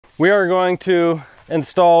We are going to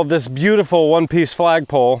install this beautiful one-piece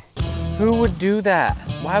flagpole. Who would do that?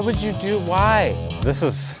 Why would you do, why? This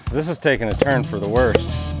is taking a turn for the worst.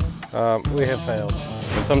 We have failed.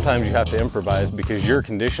 And sometimes you have to improvise because your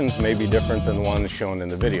conditions may be different than the ones shown in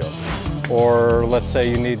the video. Or let's say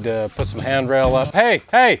you need to put some handrail up. Hey,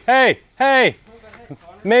 hey, hey, hey!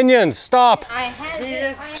 Minions, stop!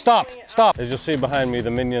 Stop, stop. As you'll see behind me,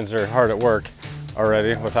 the minions are hard at work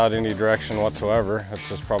already without any direction whatsoever. It's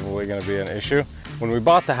just probably gonna be an issue. When we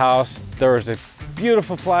bought the house, there was a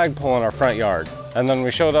beautiful flagpole in our front yard. And then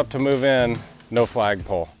we showed up to move in, no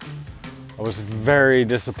flagpole. I was very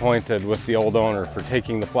disappointed with the old owner for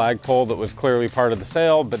taking the flagpole that was clearly part of the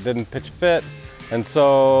sale but didn't pitch fit. And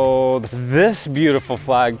so this beautiful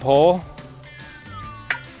flagpole,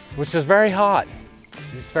 which is very hot,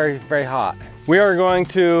 it's very, very hot. We are going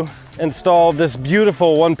to install this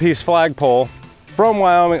beautiful one-piece flagpole from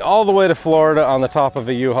Wyoming all the way to Florida on the top of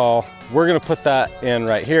a U-Haul. We're gonna put that in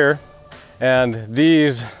right here, and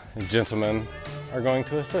these gentlemen are going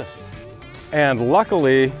to assist. And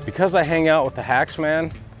luckily, because I hang out with the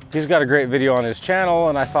HAXMAN, he's got a great video on his channel,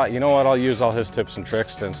 and I thought, you know what, I'll use all his tips and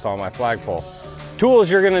tricks to install my flagpole.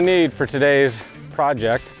 Tools you're gonna need for today's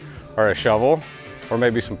project are a shovel, or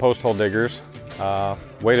maybe some post hole diggers,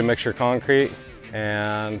 way to mix your concrete,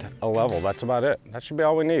 and a level. That's about it. That should be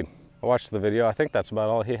all we need. I watched the video, I think that's about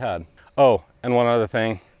all he had. Oh, and one other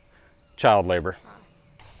thing, child labor.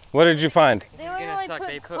 What did you find? They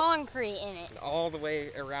literally put concrete in it. All the way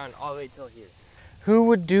around, all the way till here. Who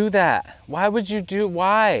would do that? Why would you do,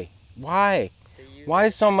 why? Why? Why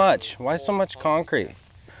so much? Why so much concrete?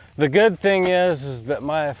 The good thing is that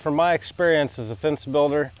from my experience as a fence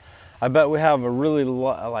builder, I bet we have a really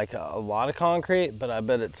like a lot of concrete, but I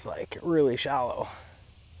bet it's like really shallow.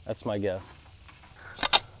 That's my guess.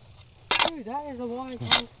 Dude, that is a lot of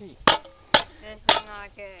concrete. This is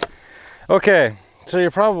not good. Okay, so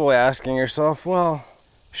you're probably asking yourself, well,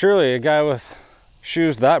 surely a guy with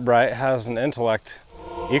shoes that bright has an intellect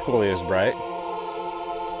equally as bright.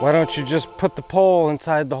 Why don't you just put the pole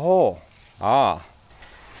inside the hole? Ah.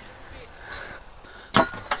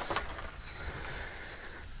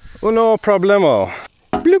 Uno problemo.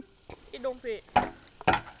 Bloop. It don't fit.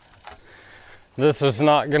 This is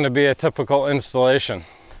not going to be a typical installation.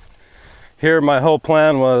 Here my whole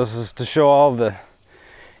plan was to show all the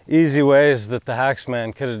easy ways that the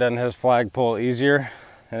HAXMAN could have done his flagpole easier,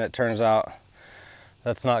 and it turns out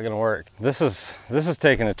that's not going to work. This is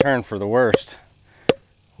taking a turn for the worst.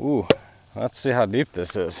 Ooh, let's see how deep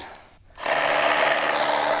this is.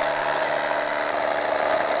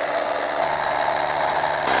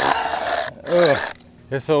 Ugh,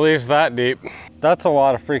 it's at least that deep. That's a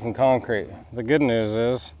lot of freaking concrete. The good news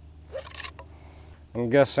is, I'm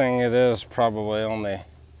guessing it is probably only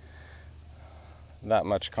that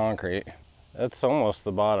much concrete. It's almost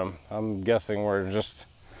the bottom. I'm guessing we're just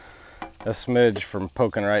a smidge from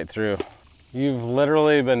poking right through. You've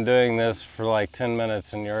literally been doing this for like 10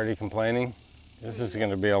 minutes and you're already complaining? This is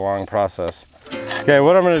gonna be a long process. Okay,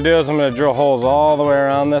 what I'm gonna do is I'm gonna drill holes all the way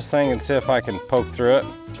around this thing and see if I can poke through it.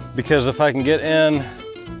 Because if I can get in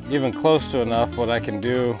even close to enough, what I can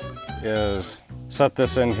do is set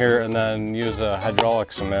this in here and then use a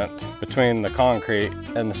hydraulic cement between the concrete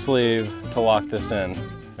and the sleeve to lock this in.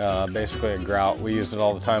 Basically a grout. We use it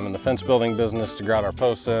all the time in the fence building business to grout our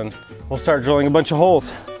posts in. We'll start drilling a bunch of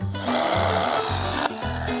holes.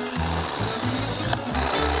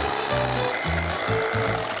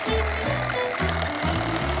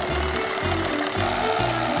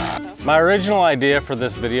 My original idea for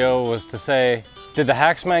this video was to say, did the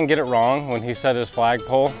HAXMAN get it wrong when he said his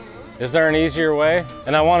flagpole? Is there an easier way?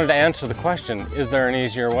 And I wanted to answer the question, is there an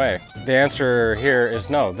easier way? The answer here is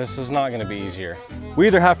no, this is not gonna be easier. We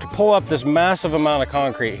either have to pull up this massive amount of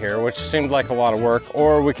concrete here, which seemed like a lot of work,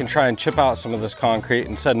 or we can try and chip out some of this concrete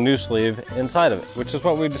and set a new sleeve inside of it, which is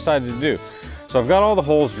what we decided to do. So I've got all the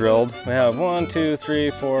holes drilled. We have 1, 2, 3,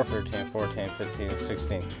 4, 13, 14, 15,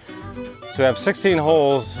 16. So we have 16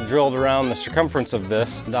 holes drilled around the circumference of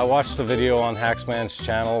this. And I watched a video on HAXMAN's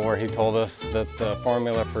channel where he told us that the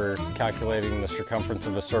formula for calculating the circumference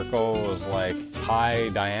of a circle was like pi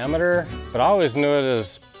diameter, but I always knew it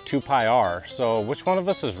as 2 pi r. So which one of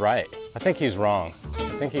us is right? I think he's wrong.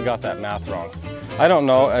 I think he got that math wrong. I don't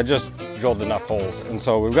know, I just drilled enough holes. And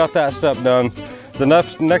so we've got that step done. The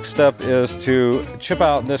next step is to chip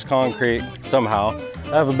out this concrete somehow.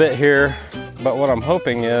 I have a bit here, but what I'm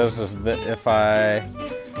hoping is that if I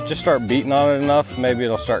just start beating on it enough, maybe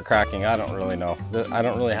it'll start cracking. I don't really know. I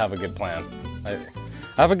don't really have a good plan. I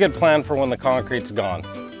have a good plan for when the concrete's gone.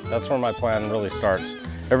 That's where my plan really starts.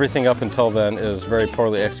 Everything up until then is very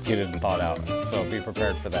poorly executed and thought out, so be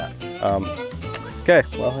prepared for that. Okay,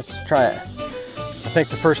 well, let's try it. I think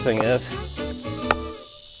the first thing is,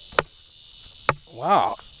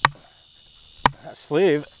 wow, that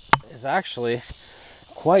sleeve is actually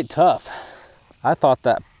quite tough. I thought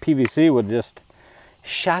that PVC would just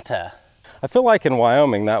shatter. I feel like in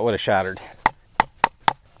Wyoming that would have shattered.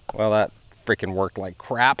 Well, that freaking worked like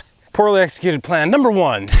crap. Poorly executed plan number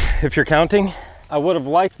 1, if you're counting. I would have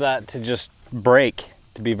liked that to just break,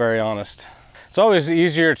 to be very honest. It's always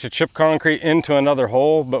easier to chip concrete into another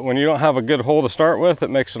hole, but when you don't have a good hole to start with, it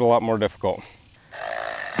makes it a lot more difficult.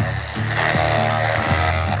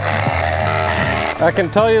 I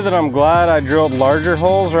can tell you that I'm glad I drilled larger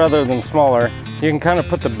holes rather than smaller. You can kind of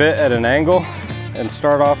put the bit at an angle and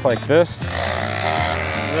start off like this. And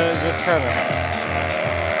then it just kind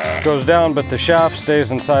of goes down, but the shaft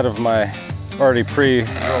stays inside of my already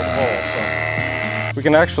pre-drilled hole. So we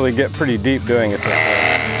can actually get pretty deep doing it this way.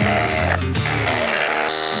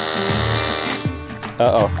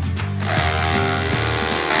 Uh-oh.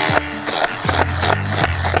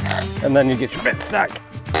 And then you get your bit stuck.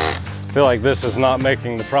 I feel like this is not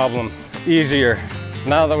making the problem easier.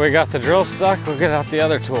 Now that we got the drill stuck, we'll get out the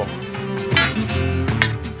other tool.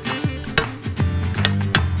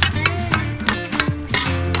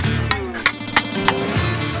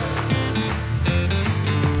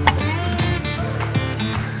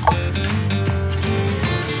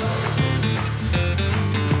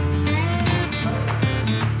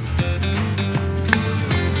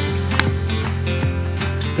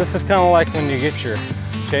 This is kind of like when you get your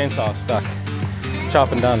chainsaw stuck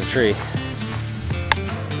chopping down a tree.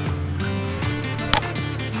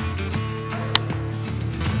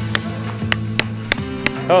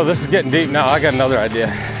 Oh, this is getting deep now. I got another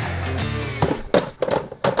idea.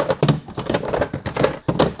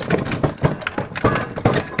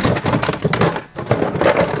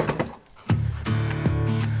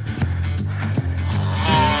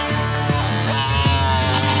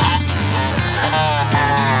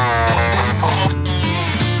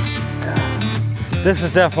 This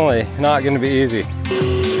is definitely not going to be easy.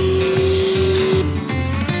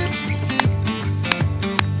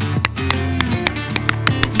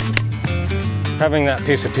 Having that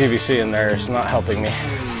piece of PVC in there is not helping me.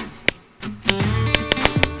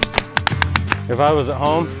 If I was at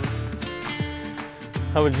home,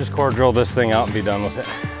 I would just core drill this thing out and be done with it.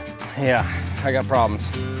 Yeah, I got problems.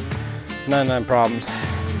 99 problems.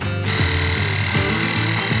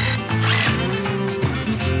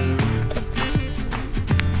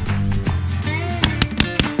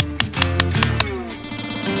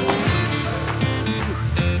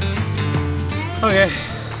 Okay,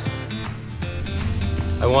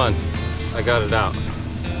 I won. I got it out.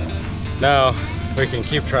 Now we can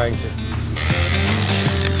keep trying to.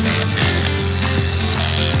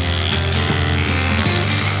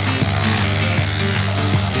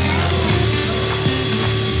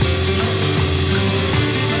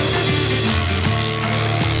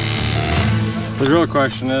 The real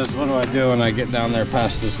question is, what do I do when I get down there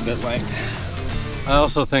past this bit length? I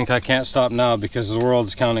also think I can't stop now because the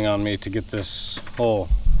world's counting on me to get this hole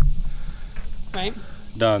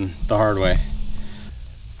done the hard way.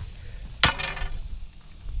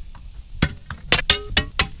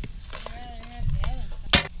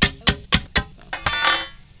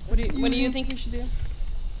 What do you think you should do?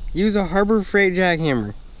 Use a Harbor Freight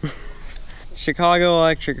jackhammer. Chicago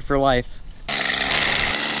Electric for life.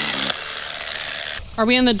 Are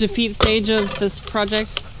we in the defeat stage of this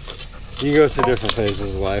project? You go through different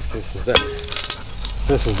phases of life. This is that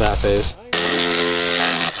phase.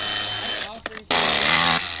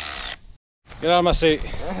 Get out of my seat.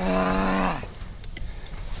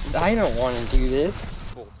 I don't want to do this.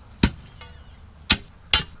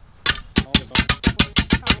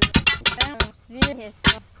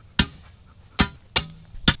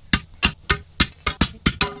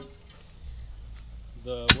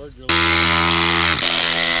 The word you're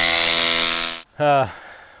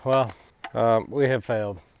well, we have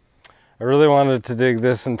failed. I really wanted to dig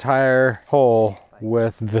this entire hole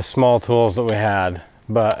with the small tools that we had,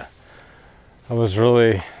 but I was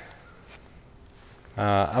really,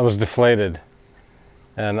 I was deflated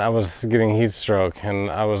and I was getting heat stroke and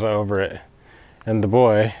I was over it. And the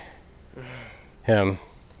boy, him,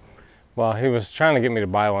 well, he was trying to get me to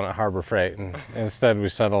buy one at Harbor Freight, and instead we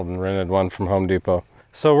settled and rented one from Home Depot.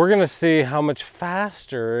 So we're gonna see how much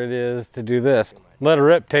faster it is to do this. Let her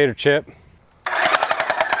rip, tater chip.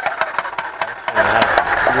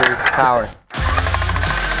 That's serious power.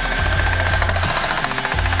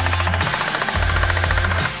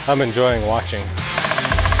 I'm enjoying watching.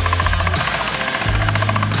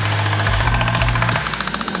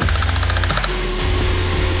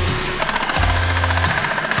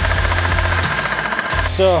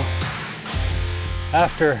 So,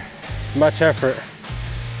 after much effort,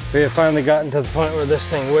 we have finally gotten to the point where this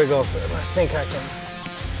thing wiggles, and I think I can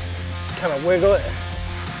kind of wiggle it.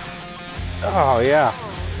 Oh yeah.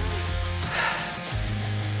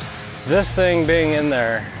 This thing being in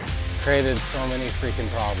there created so many freaking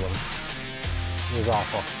problems. It was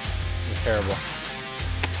awful. It was terrible.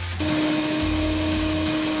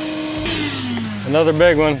 Another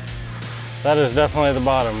big one. That is definitely the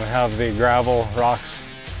bottom. We have the gravel rocks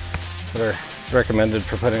that are recommended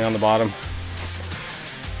for putting on the bottom.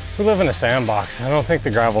 We live in a sandbox. I don't think the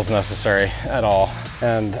gravel's necessary at all.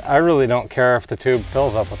 And I really don't care if the tube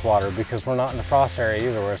fills up with water because we're not in the frost area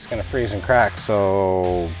either where it's gonna freeze and crack.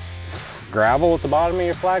 So gravel at the bottom of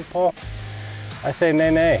your flagpole? I say nay,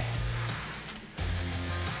 nay.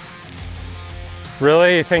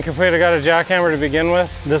 Really? You think if we'd have got a jackhammer to begin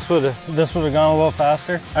with, this would have gone a little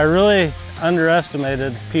faster? I really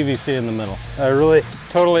underestimated PVC in the middle. I really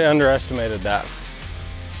totally underestimated that.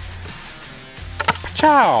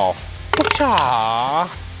 Chow!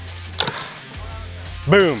 Cha!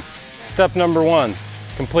 Boom! Step number 1,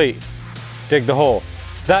 complete. Dig the hole.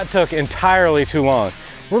 That took entirely too long.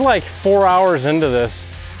 We're like 4 hours into this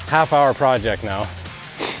half-hour project now.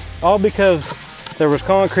 All because there was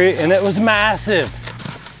concrete and it was massive.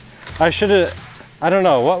 I don't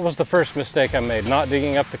know, what was the first mistake I made? Not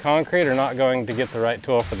digging up the concrete or not going to get the right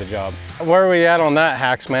tool for the job? Where are we at on that,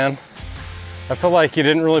 HAXMAN? I feel like you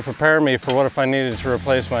didn't really prepare me for what if I needed to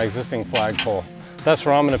replace my existing flagpole. That's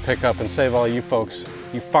where I'm gonna pick up and save all you folks,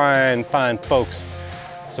 you fine folks,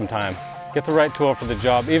 some time. Get the right tool for the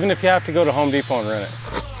job, even if you have to go to Home Depot and rent it.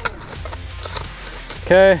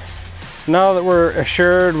 Okay, now that we're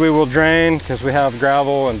assured we will drain, because we have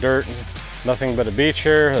gravel and dirt and nothing but a beach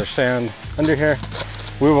here, there's sand under here,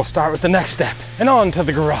 we will start with the next step and on to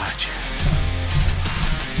the garage.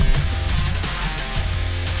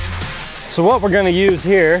 So what we're gonna use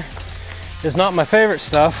here is not my favorite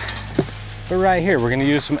stuff, but right here, we're gonna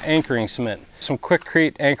use some anchoring cement, some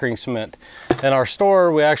Quickcrete anchoring cement. In our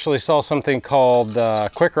store, we actually sell something called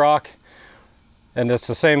Quick Rock, and it's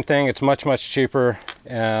the same thing. It's much, much cheaper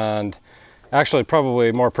and actually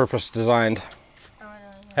probably more purpose designed.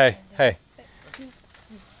 Hey.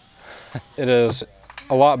 It is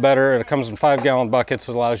a lot better. It comes in 5-gallon buckets.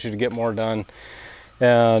 It allows you to get more done,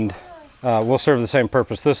 and will serve the same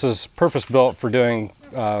purpose. This is purpose built for doing,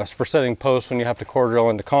 for setting posts when you have to core drill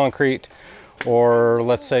into concrete, or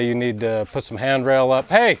let's say you need to put some handrail up.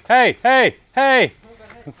 Hey!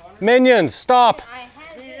 Minions, stop!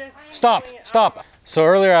 Stop! So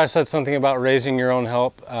earlier I said something about raising your own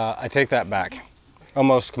help. I take that back,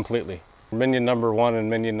 almost completely. Minion number 1 and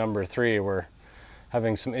minion number 3 were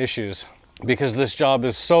having some issues because this job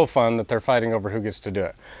is so fun that they're fighting over who gets to do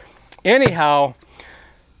it. Anyhow,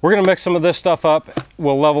 we're gonna mix some of this stuff up.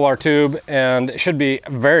 We'll level our tube and it should be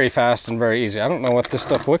very fast and very easy. I don't know what this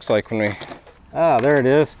stuff looks like when we, there it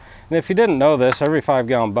is. And if you didn't know this, every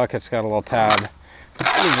 5-gallon bucket's got a little tab.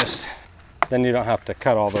 Then you don't have to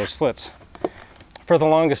cut all those slits. For the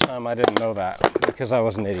longest time, I didn't know that because I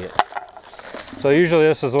was an idiot. So usually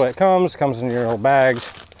this is the way it comes in your little bags.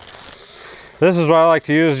 This is what I like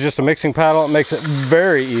to use, just a mixing paddle. It makes it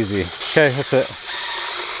very easy. Okay, that's it.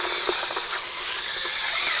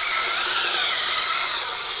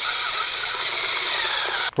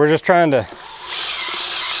 We're just trying to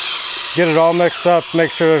get it all mixed up,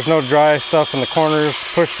 make sure there's no dry stuff in the corners,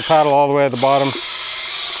 push the paddle all the way to the bottom.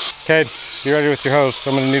 Okay, you ready with your hose?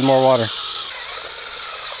 I'm gonna need more water.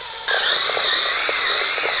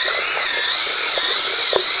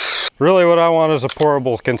 Really what I want is a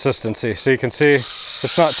pourable consistency. So you can see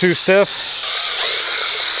it's not too stiff.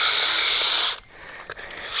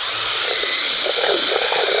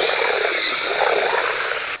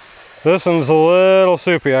 This one's a little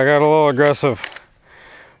soupy. I got a little aggressive,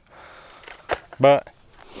 but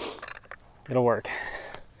it'll work.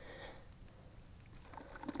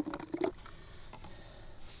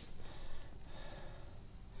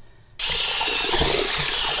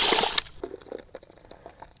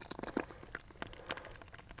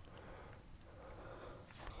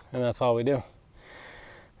 And that's all we do.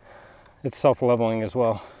 It's self-leveling as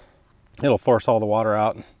well. It'll force all the water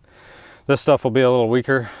out. This stuff will be a little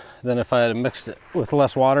weaker than if I had mixed it with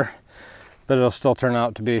less water, but it'll still turn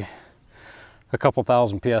out to be a couple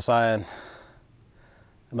thousand PSI in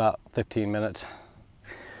about 15 minutes.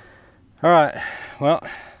 All right, well,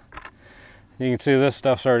 you can see this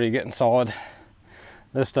stuff's already getting solid.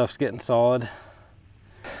 This stuff's getting solid.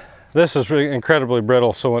 This is really incredibly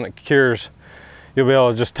brittle, so when it cures, you'll be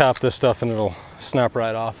able to just tap this stuff and it'll snap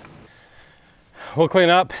right off. We'll clean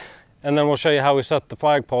up and then we'll show you how we set the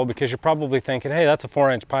flagpole, because you're probably thinking, hey, that's a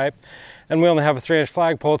 4-inch pipe and we only have a 3-inch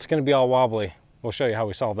flagpole, it's going to be all wobbly. We'll show you how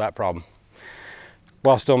we solve that problem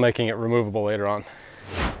while still making it removable later on.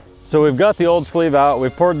 So we've got the old sleeve out,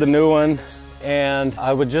 we've poured the new one, and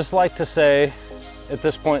I would just like to say at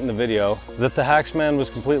this point in the video that the HAXMAN was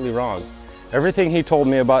completely wrong. Everything he told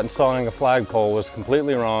me about installing a flagpole was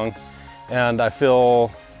completely wrong, and I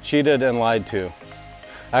feel cheated and lied to.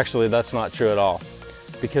 Actually, that's not true at all.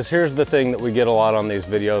 Because here's the thing that we get a lot on these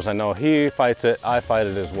videos. I know he fights it, I fight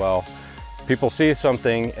it as well. People see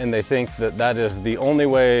something and they think that that is the only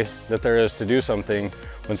way that there is to do something,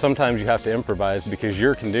 when sometimes you have to improvise because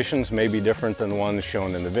your conditions may be different than the ones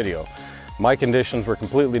shown in the video. My conditions were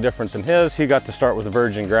completely different than his. He got to start with a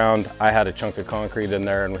virgin ground. I had a chunk of concrete in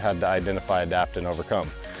there and we had to identify, adapt, and overcome.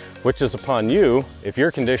 Which is upon you. If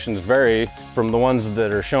your conditions vary from the ones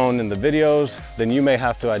that are shown in the videos, then you may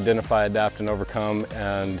have to identify, adapt, and overcome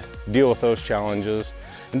and deal with those challenges.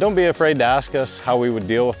 And don't be afraid to ask us how we would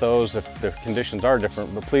deal with those if the conditions are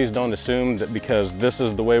different, but please don't assume that because this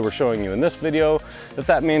is the way we're showing you in this video,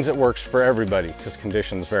 that means it works for everybody, because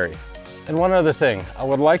conditions vary. And one other thing, I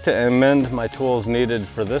would like to amend my tools needed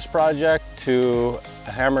for this project to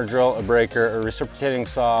a hammer drill, a breaker, a reciprocating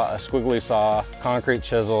saw, a squiggly saw, concrete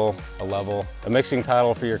chisel, a level, a mixing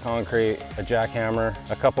paddle for your concrete, a jackhammer,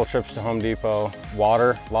 a couple trips to Home Depot,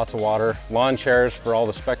 water, lots of water, lawn chairs for all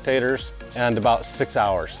the spectators, and about 6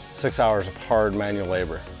 hours. 6 hours of hard manual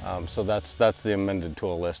labor. So that's the amended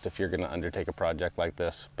tool list if you're going to undertake a project like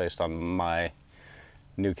this based on my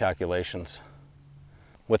new calculations.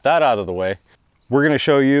 With that out of the way, we're going to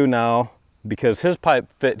show you now, because his pipe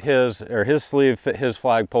fit his, or his sleeve fit his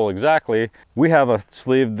flagpole exactly. We have a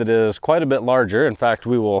sleeve that is quite a bit larger. In fact,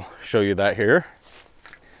 we will show you that here.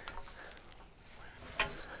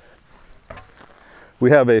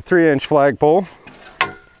 We have a 3-inch flagpole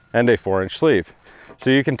and a 4-inch sleeve.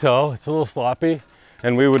 So you can tell it's a little sloppy,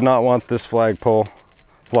 and we would not want this flagpole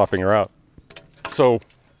flopping around. So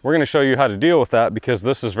we're going to show you how to deal with that, because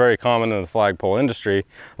this is very common in the flagpole industry.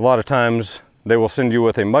 A lot of times they will send you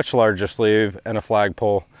with a much larger sleeve and a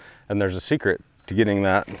flagpole, and there's a secret to getting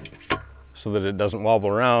that so that it doesn't wobble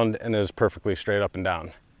around and is perfectly straight up and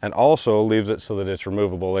down, and also leaves it so that it's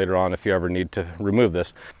removable later on if you ever need to remove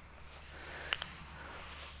this.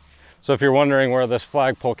 So if you're wondering where this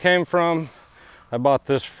flagpole came from, I bought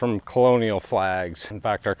this from Colonial Flags. In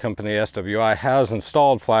fact, our company SWI has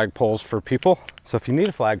installed flagpoles for people. So if you need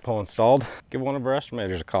a flagpole installed, give one of our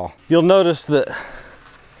estimators a call. You'll notice that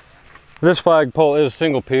this flagpole is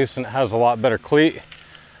single piece and it has a lot better cleat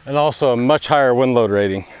and also a much higher wind load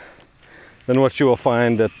rating than what you will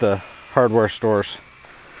find at the hardware stores.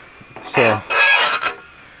 So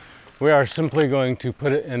we are simply going to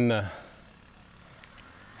put it in the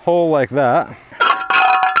hole like that.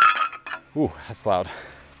 Ooh, that's loud.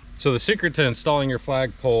 So the secret to installing your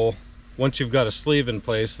flagpole, once you've got a sleeve in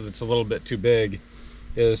place that's a little bit too big,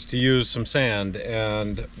 is to use some sand.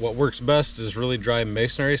 And what works best is really dry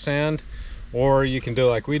masonry sand, or you can do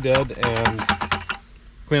like we did and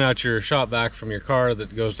clean out your shop vac from your car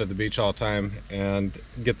that goes to the beach all the time and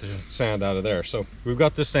get the sand out of there. So we've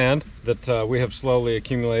got this sand that we have slowly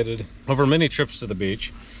accumulated over many trips to the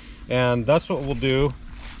beach, and that's what we'll do.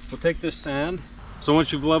 We'll take this sand. So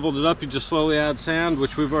once you've leveled it up, you just slowly add sand,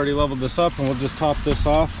 which we've already leveled this up, and we'll just top this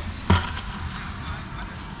off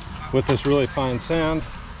with this really fine sand,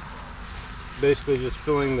 basically just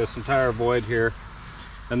filling this entire void here.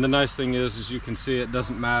 And the nice thing is, as you can see, it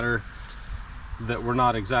doesn't matter that we're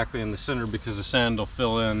not exactly in the center, because the sand will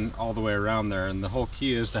fill in all the way around there. And the whole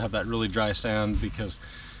key is to have that really dry sand, because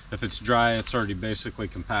if it's dry, it's already basically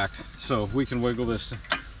compact. So we can wiggle this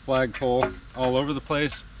flagpole all over the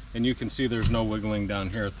place, and you can see there's no wiggling down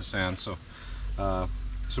here at the sand. So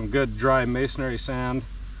some good dry masonry sand,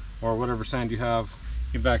 or whatever sand you have.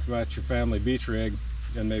 You can vacuum out your family beach rig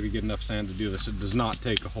and maybe get enough sand to do this. It does not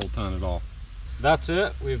take a whole ton at all. That's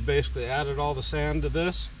it. We've basically added all the sand to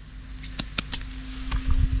this,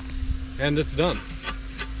 and it's done.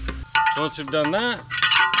 So once you've done that,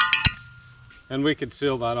 and we could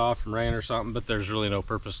seal that off from rain or something, but there's really no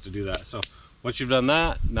purpose to do that. So once you've done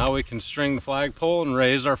that, now we can string the flagpole and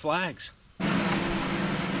raise our flags.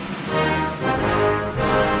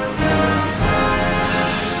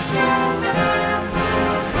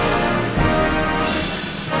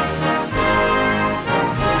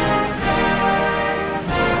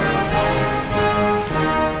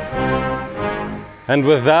 And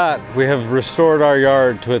with that, we have restored our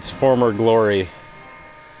yard to its former glory.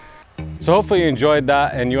 So hopefully you enjoyed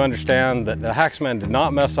that and you understand that the HAXMAN did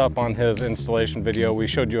not mess up on his installation video. We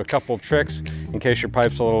showed you a couple tricks in case your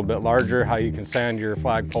pipe's a little bit larger, how you can sand your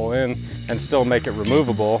flagpole in and still make it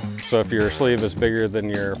removable. So if your sleeve is bigger than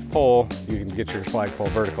your pole, you can get your flagpole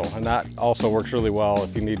vertical. And that also works really well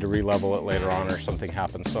if you need to re-level it later on or something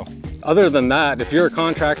happens. So other than that, if you're a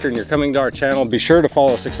contractor and you're coming to our channel, be sure to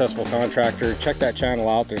follow Successful Contractor. Check that channel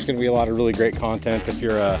out. There's going to be a lot of really great content. If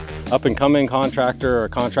you're a up-and-coming contractor or a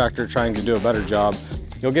contractor trying to do a better job,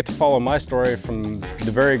 you'll get to follow my story from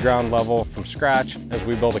the very ground level, from scratch, as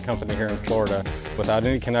we build a company here in Florida without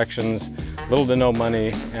any connections, little to no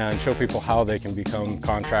money, and show people how they can become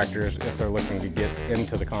contractors if they're looking to get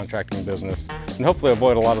into the contracting business, and hopefully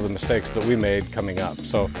avoid a lot of the mistakes that we made coming up.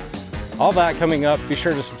 So all that coming up. Be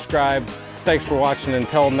sure to subscribe. Thanks for watching.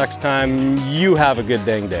 Until next time, you have a good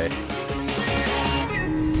dang day.